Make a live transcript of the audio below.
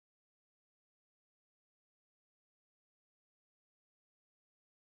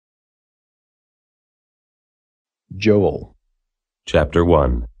Joel. Chapter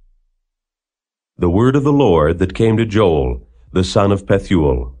 1. The word of the Lord that came to Joel, the son of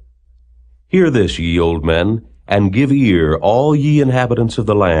Pethuel. Hear this, ye old men, and give ear, all ye inhabitants of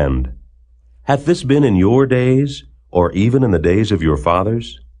the land. Hath this been in your days, or even in the days of your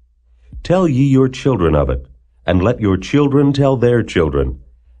fathers? Tell ye your children of it, and let your children tell their children,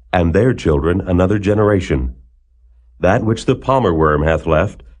 and their children another generation. That which the palmerworm hath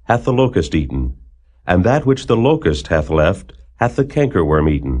left hath the locust eaten, and that which the locust hath left hath the cankerworm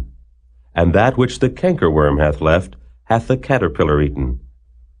eaten, and that which the cankerworm hath left hath the caterpillar eaten.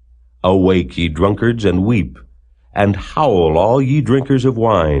 Awake, ye drunkards, and weep, and howl, all ye drinkers of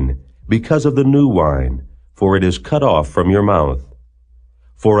wine, because of the new wine, for it is cut off from your mouth.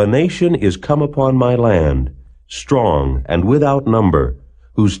 For a nation is come upon my land, strong and without number,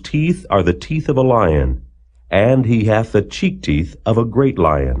 whose teeth are the teeth of a lion, and he hath the cheek teeth of a great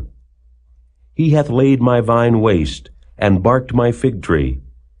lion. He hath laid my vine waste, and barked my fig tree.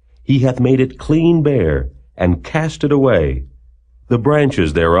 He hath made it clean bare, and cast it away. The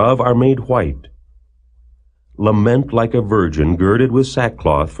branches thereof are made white. Lament like a virgin girded with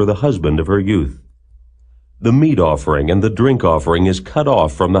sackcloth for the husband of her youth. The meat offering and the drink offering is cut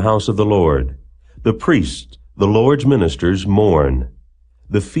off from the house of the Lord. The priests, the Lord's ministers, mourn.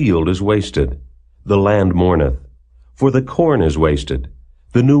 The field is wasted, the land mourneth. For the corn is wasted,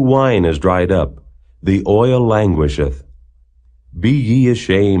 the new wine is dried up, the oil languisheth. Be ye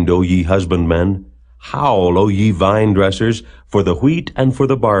ashamed, O ye husbandmen, howl, O ye vine dressers, for the wheat and for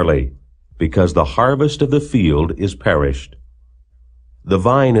the barley, because the harvest of the field is perished. The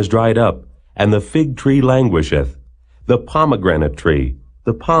vine is dried up, and the fig tree languisheth, the pomegranate tree,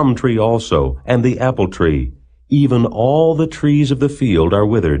 the palm tree also, and the apple tree, even all the trees of the field are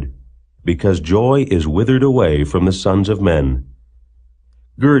withered, because joy is withered away from the sons of men.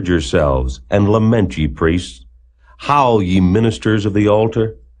 Gird yourselves, and lament, ye priests. Howl, ye ministers of the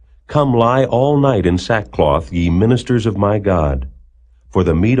altar. Come lie all night in sackcloth, ye ministers of my God. For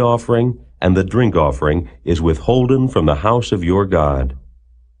the meat offering and the drink offering is withholden from the house of your God.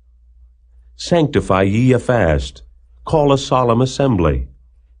 Sanctify ye a fast. Call a solemn assembly.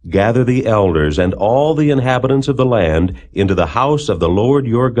 Gather the elders and all the inhabitants of the land into the house of the Lord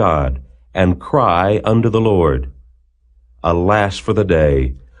your God, and cry unto the Lord. Alas for the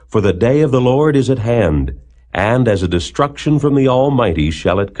day of the Lord is at hand, and as a destruction from the Almighty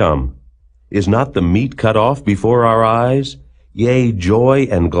shall it come. Is not the meat cut off before our eyes? Yea, joy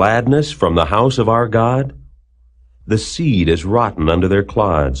and gladness from the house of our God? The seed is rotten under their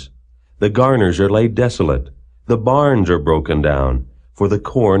clods. The garners are laid desolate. The barns are broken down, for the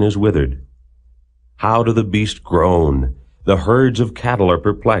corn is withered. How do the beasts groan? The herds of cattle are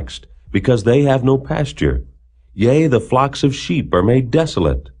perplexed, because they have no pasture. Yea, the flocks of sheep are made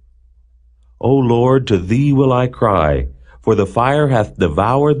desolate. O Lord, to thee will I cry, for the fire hath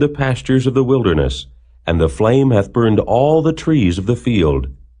devoured the pastures of the wilderness, and the flame hath burned all the trees of the field.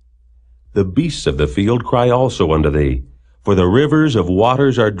 The beasts of the field cry also unto thee, for the rivers of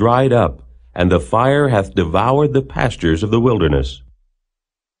waters are dried up, and the fire hath devoured the pastures of the wilderness.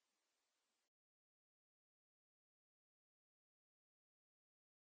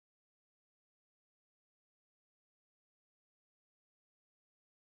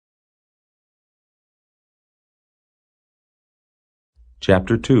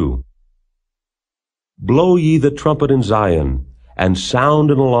 Chapter 2. Blow ye the trumpet in Zion, and sound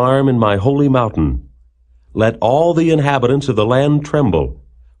an alarm in my holy mountain. Let all the inhabitants of the land tremble,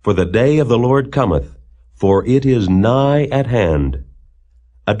 for the day of the Lord cometh, for it is nigh at hand.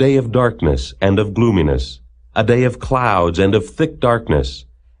 A day of darkness and of gloominess, a day of clouds and of thick darkness,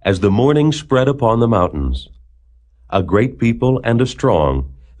 as the morning spread upon the mountains. A great people and a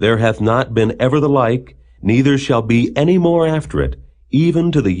strong, there hath not been ever the like, neither shall be any more after it,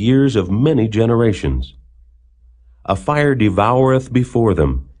 even to the years of many generations. A fire devoureth before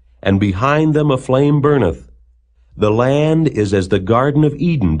them, and behind them a flame burneth. The land is as the Garden of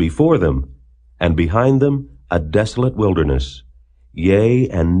Eden before them, and behind them a desolate wilderness. Yea,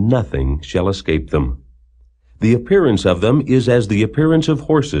 and nothing shall escape them. The appearance of them is as the appearance of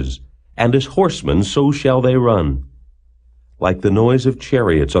horses, and as horsemen so shall they run. Like the noise of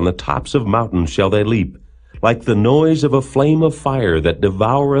chariots on the tops of mountains shall they leap, like the noise of a flame of fire that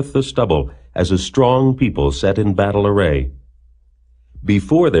devoureth the stubble, as a strong people set in battle array.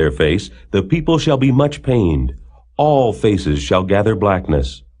 Before their face the people shall be much pained, all faces shall gather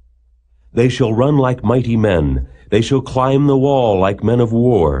blackness. They shall run like mighty men, they shall climb the wall like men of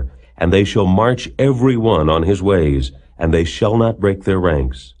war, and they shall march every one on his ways, and they shall not break their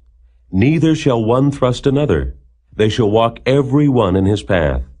ranks. Neither shall one thrust another, they shall walk every one in his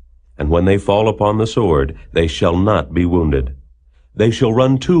path. and when they fall upon the sword, they shall not be wounded. They shall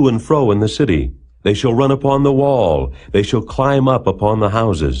run to and fro in the city. They shall run upon the wall. They shall climb up upon the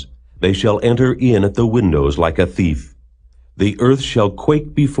houses. They shall enter in at the windows like a thief. The earth shall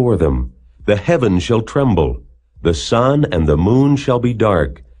quake before them. The heavens shall tremble. The sun and the moon shall be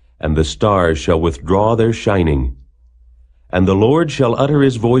dark, and the stars shall withdraw their shining. And the Lord shall utter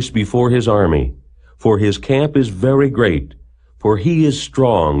his voice before his army, for his camp is very great, for he is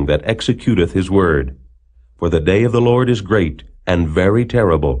strong that executeth his word. For the day of the Lord is great and very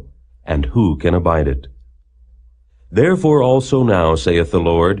terrible, and who can abide it? Therefore also now, saith the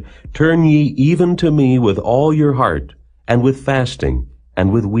Lord, turn ye even to me with all your heart, and with fasting,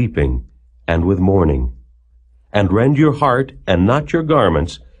 and with weeping, and with mourning. And rend your heart, and not your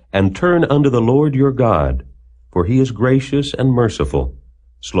garments, and turn unto the Lord your God. For he is gracious and merciful,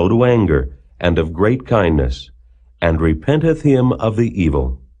 slow to anger, and of great kindness, and repenteth him of the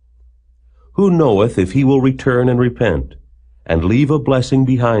evil. Who knoweth if he will return and repent, and leave a blessing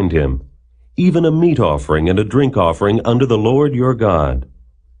behind him, even a meat offering and a drink offering unto the Lord your God?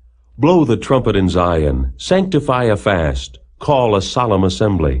 Blow the trumpet in Zion, sanctify a fast, call a solemn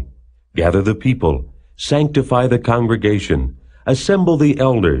assembly. Gather the people, sanctify the congregation, assemble the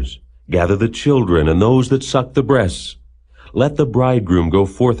elders, gather the children and those that suck the breasts. Let the bridegroom go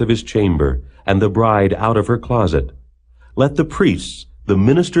forth of his chamber, and the bride out of her closet. Let the priests, the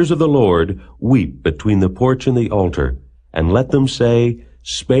ministers of the Lord, weep between the porch and the altar, and let them say,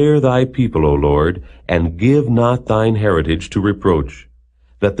 Spare thy people, O Lord, and give not thine heritage to reproach,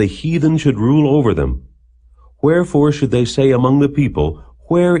 that the heathen should rule over them. Wherefore should they say among the people,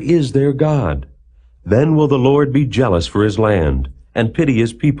 Where is their God? Then will the Lord be jealous for his land, and pity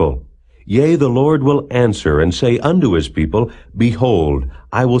his people. Yea, the Lord will answer and say unto his people, Behold,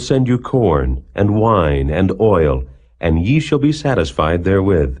 I will send you corn, and wine, and oil, and ye shall be satisfied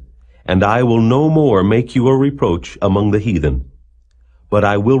therewith. And I will no more make you a reproach among the heathen. But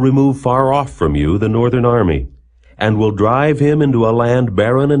I will remove far off from you the northern army, and will drive him into a land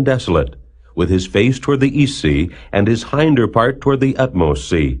barren and desolate, with his face toward the east sea, and his hinder part toward the utmost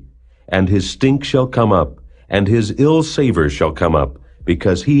sea. And his stink shall come up, and his ill savor shall come up,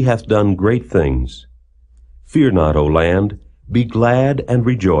 because he hath done great things. Fear not, O land, be glad and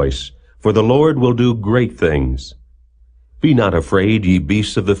rejoice, for the Lord will do great things. Be not afraid, ye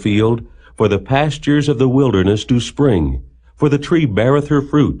beasts of the field, for the pastures of the wilderness do spring. For the tree beareth her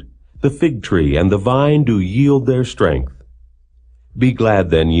fruit, the fig tree and the vine do yield their strength. Be glad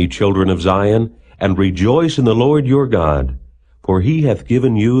then, ye children of Zion, and rejoice in the Lord your God. For he hath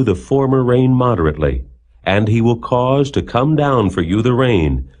given you the former rain moderately, and he will cause to come down for you the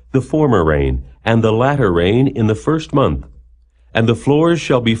rain, the former rain, and the latter rain in the first month. And the floors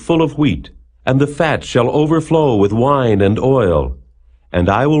shall be full of wheat, and the fat shall overflow with wine and oil. And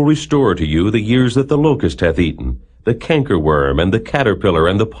I will restore to you the years that the locust hath eaten, the cankerworm, and the caterpillar,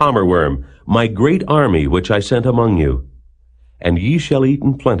 and the palmerworm, my great army which I sent among you. And ye shall eat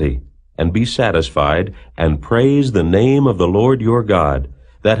in plenty, and be satisfied, and praise the name of the Lord your God,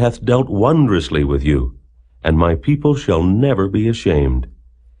 that hath dealt wondrously with you. And my people shall never be ashamed.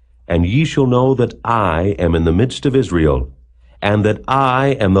 And ye shall know that I am in the midst of Israel, and that I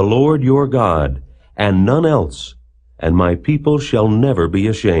am the Lord your God, and none else, and my people shall never be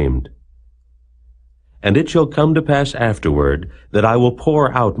ashamed. And it shall come to pass afterward, that I will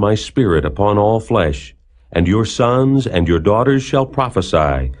pour out my Spirit upon all flesh, and your sons and your daughters shall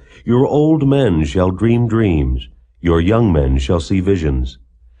prophesy, your old men shall dream dreams, your young men shall see visions.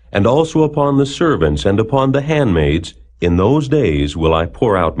 And also upon the servants and upon the handmaids, in those days will I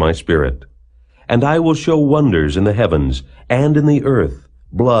pour out my Spirit. And I will show wonders in the heavens and in the earth,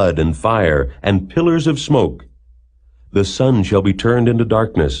 blood and fire, and pillars of smoke. The sun shall be turned into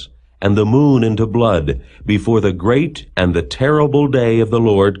darkness, and the moon into blood, before the great and the terrible day of the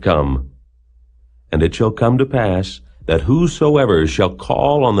Lord come. And it shall come to pass, that whosoever shall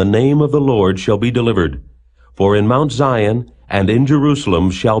call on the name of the Lord shall be delivered. For in Mount Zion and in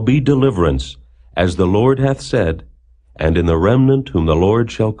Jerusalem shall be deliverance, as the Lord hath said, and in the remnant whom the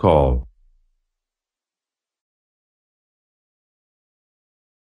Lord shall call.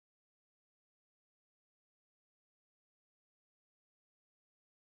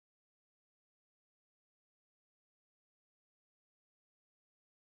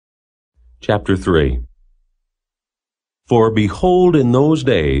 Chapter 3. For behold, in those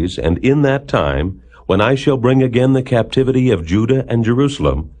days, and in that time, when I shall bring again the captivity of Judah and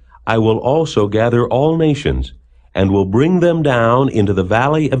Jerusalem, I will also gather all nations, and will bring them down into the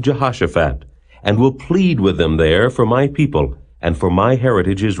valley of Jehoshaphat, and will plead with them there for my people, and for my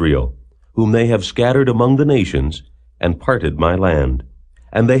heritage Israel, whom they have scattered among the nations, and parted my land.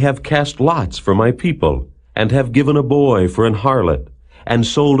 And they have cast lots for my people, and have given a boy for an harlot, and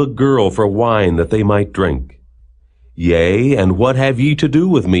sold a girl for wine that they might drink. Yea, and what have ye to do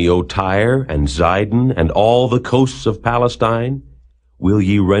with me, O Tyre, and Zidon, and all the coasts of Palestine? Will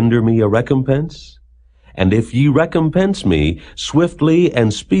ye render me a recompense? And if ye recompense me, swiftly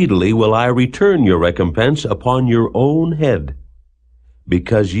and speedily will I return your recompense upon your own head.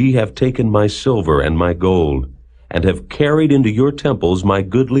 Because ye have taken my silver and my gold, and have carried into your temples my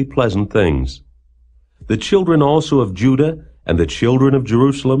goodly pleasant things. The children also of Judah and the children of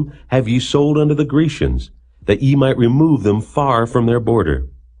Jerusalem have ye sold unto the Grecians, that ye might remove them far from their border.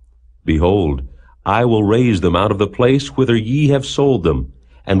 Behold, I will raise them out of the place whither ye have sold them,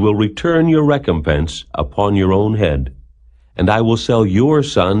 and will return your recompense upon your own head. And I will sell your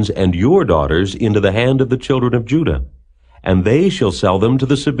sons and your daughters into the hand of the children of Judah, and they shall sell them to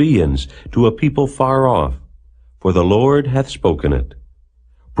the Sabaeans, to a people far off. For the Lord hath spoken it.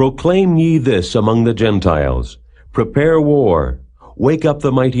 Proclaim ye this among the Gentiles. Prepare war. Wake up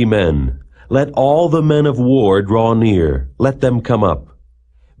the mighty men. Let all the men of war draw near. Let them come up.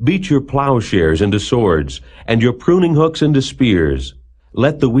 Beat your plowshares into swords, and your pruning hooks into spears.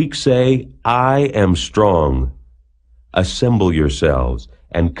 Let the weak say, I am strong. Assemble yourselves,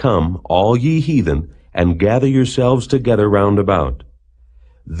 and come, all ye heathen, and gather yourselves together round about.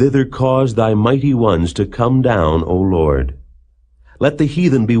 Thither cause thy mighty ones to come down, O Lord. Let the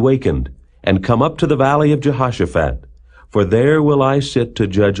heathen be wakened, and come up to the valley of Jehoshaphat, for there will I sit to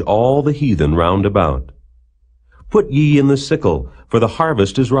judge all the heathen round about. Put ye in the sickle, for the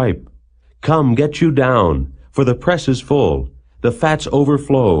harvest is ripe. Come, get you down, for the press is full. The fats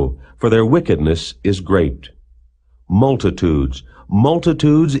overflow, for their wickedness is great. Multitudes,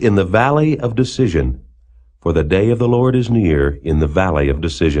 multitudes in the valley of decision. For the day of the Lord is near in the valley of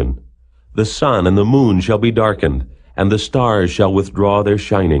decision. The sun and the moon shall be darkened, and the stars shall withdraw their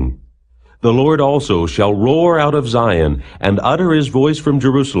shining. The Lord also shall roar out of Zion, and utter his voice from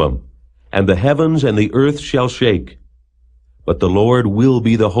Jerusalem, and the heavens and the earth shall shake. But the Lord will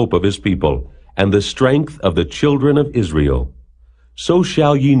be the hope of his people, and the strength of the children of Israel. So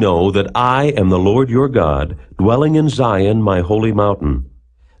shall ye know that I am the Lord your God, dwelling in Zion my holy mountain.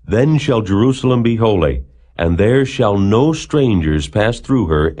 Then shall Jerusalem be holy, and there shall no strangers pass through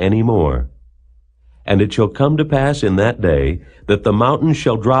her any more. And it shall come to pass in that day that the mountains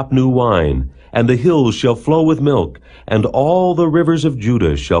shall drop new wine, and the hills shall flow with milk, and all the rivers of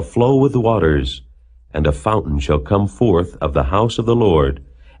Judah shall flow with waters. And a fountain shall come forth of the house of the Lord,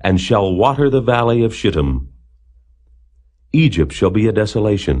 and shall water the valley of Shittim. Egypt shall be a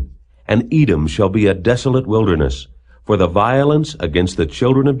desolation, and Edom shall be a desolate wilderness, for the violence against the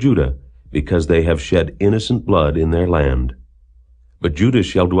children of Judah, because they have shed innocent blood in their land. But Judah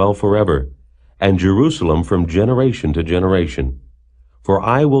shall dwell forever, and Jerusalem from generation to generation. For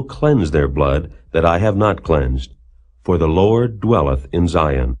I will cleanse their blood that I have not cleansed, for the Lord dwelleth in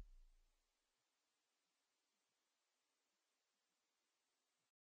Zion.